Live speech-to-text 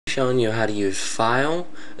Showing you how to use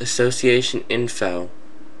FileAssociationInfo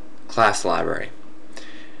class library.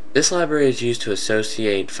 This library is used to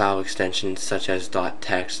associate file extensions such as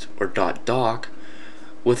 .text or .doc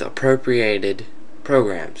with appropriated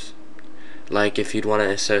programs. Like if you'd want to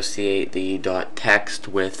associate the .text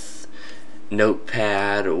with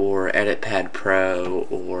Notepad or EditPad Pro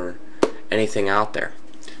or anything out there.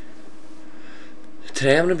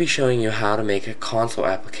 Today I'm going to be showing you how to make a console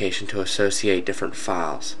application to associate different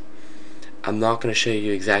files. I'm not going to show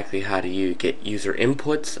you exactly how to get user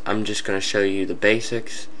inputs. I'm just going to show you the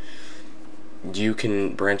basics. You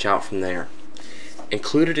can branch out from there.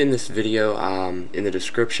 Included in this video, in the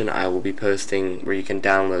description, I will be posting where you can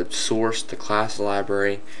download source, the class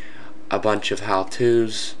library, a bunch of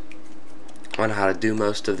how-tos on how to do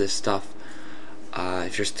most of this stuff.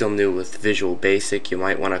 If you're still new with Visual Basic, you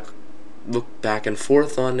might want to look back and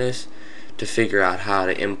forth on this to figure out how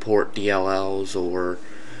to import DLLs or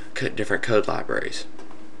different code libraries.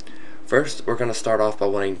 First, we're going to start off by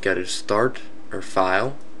wanting to go to Start or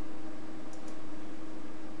File,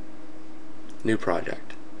 New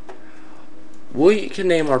Project. We can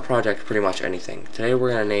name our project pretty much anything. Today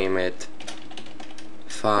we're going to name it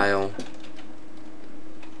File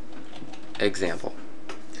Example.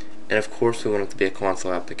 And of course we want it to be a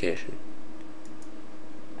console application.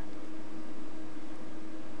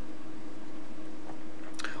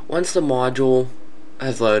 Once the module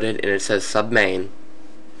has loaded and it says submain,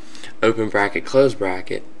 open bracket, close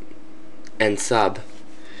bracket, and sub,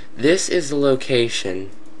 this is the location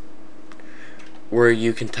where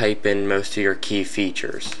you can type in most of your key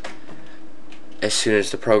features. As soon as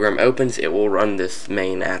the program opens, it will run this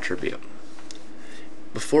main attribute.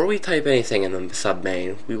 Before we type anything in the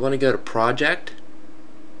submain, we want to go to Project,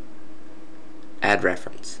 Add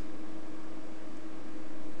Reference.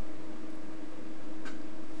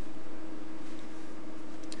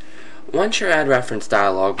 Once your Add Reference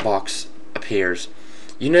dialog box appears,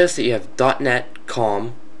 you notice that you have .NET,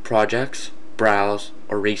 COM, Projects, Browse,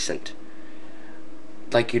 or Recent.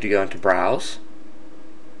 I'd like you to go into Browse,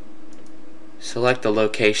 select the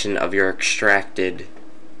location of your extracted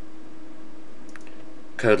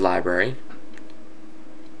code library,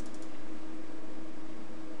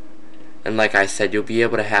 and like I said, you'll be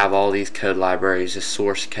able to have all these code libraries as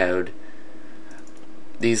source code.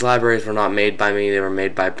 These libraries were not made by me, they were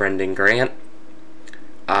made by Brendan Grant.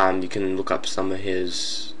 You can look up some of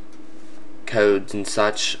his codes and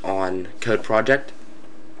such on Code Project.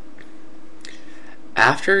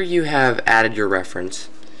 After you have added your reference,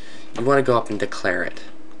 you want to go up and declare it.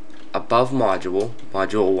 Above module,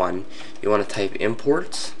 module 1, you want to type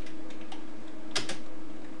imports,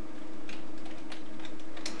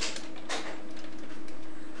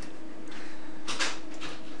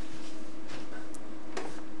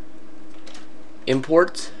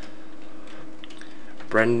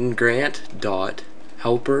 Brendan Grant dot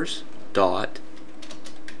helpers dot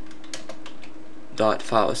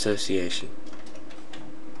file association.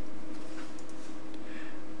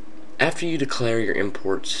 After you declare your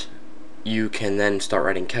imports, you can then start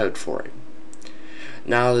writing code for it.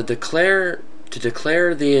 Now to declare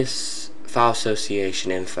this file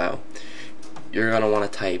association info, you're going to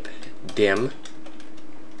want to type dim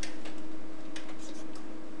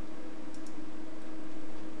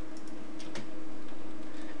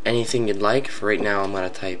anything you'd like. For right now, I'm going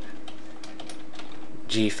to type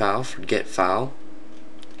gfile for get file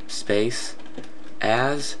space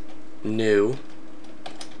as new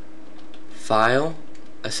file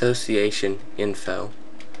association info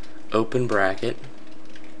open bracket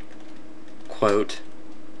quote,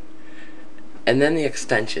 and then the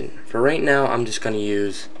extension. For right now, I'm just going to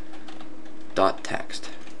use .text.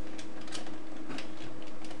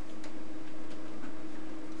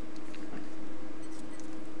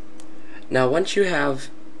 Now once you have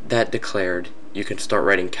that declared, you can start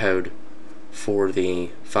writing code for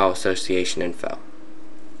the file association info.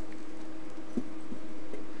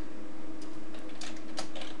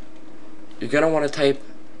 You're going to want to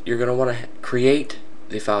create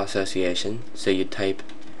the file association, so you type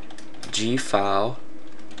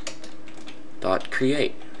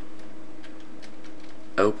gfile.create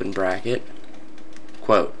open bracket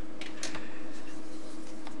quote.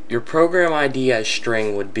 Your program ID as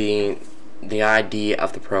string would be the ID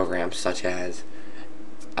of the program, such as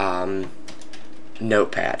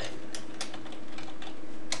Notepad.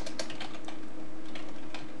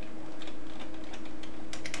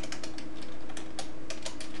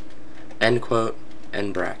 End quote,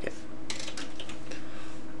 end bracket.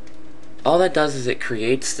 All that does is it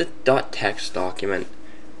creates the .text document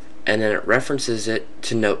and then it references it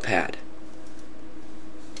to Notepad.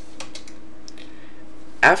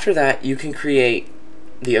 After that, you can create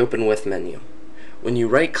the Open With menu. When you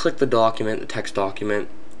right-click the document, the text document,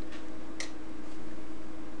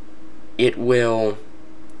 it will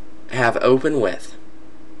have Open With.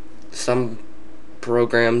 Some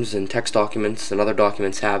programs and text documents and other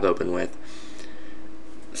documents have Open With.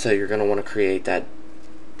 So you're going to want to create that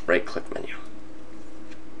right-click menu.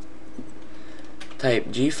 Type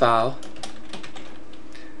gfile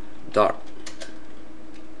dot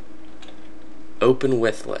open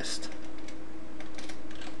with list.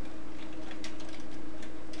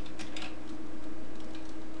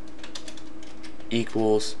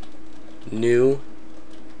 Equals new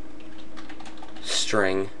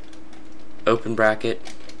string open bracket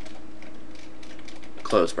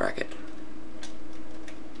close bracket.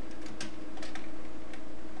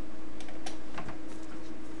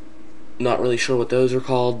 Not really sure what those are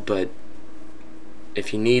called, but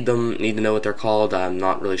if you need to know what they're called. I'm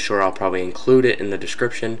not really sure. I'll probably include it in the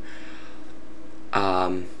description.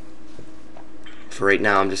 For right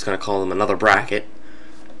now, I'm just going to call them another bracket.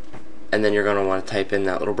 And then you're going to want to type in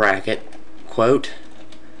that little bracket, quote,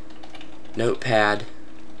 notepad.exe,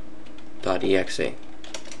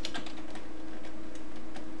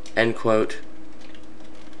 end quote,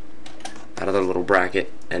 that other little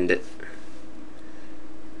bracket, end it.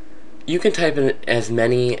 You can type in as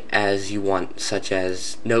many as you want, such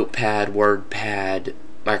as Notepad, WordPad,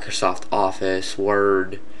 Microsoft Office,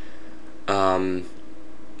 Word,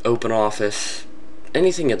 OpenOffice,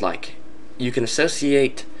 anything you'd like. You can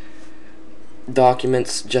associate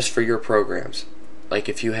documents just for your programs. Like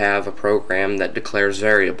if you have a program that declares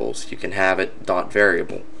variables, you can have it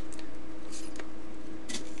 .variable.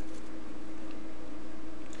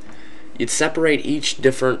 You'd separate each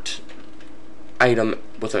different item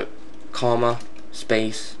with a comma,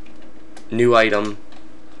 space, new item,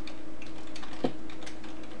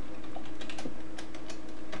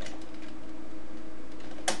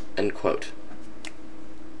 end quote.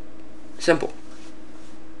 Simple.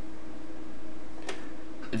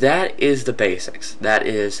 That is the basics. That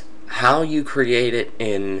is how you create it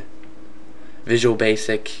in Visual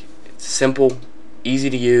Basic. It's simple, easy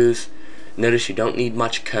to use. Notice you don't need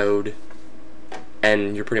much code,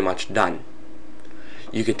 and you're pretty much done.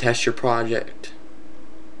 You can test your project,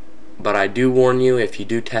 but I do warn you, if you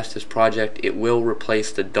do test this project, it will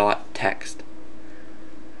replace the .text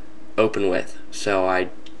open with. So I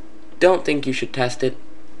don't think you should test it.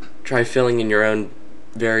 Try filling in your own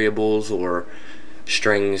variables or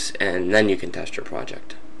strings, and then you can test your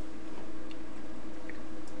project.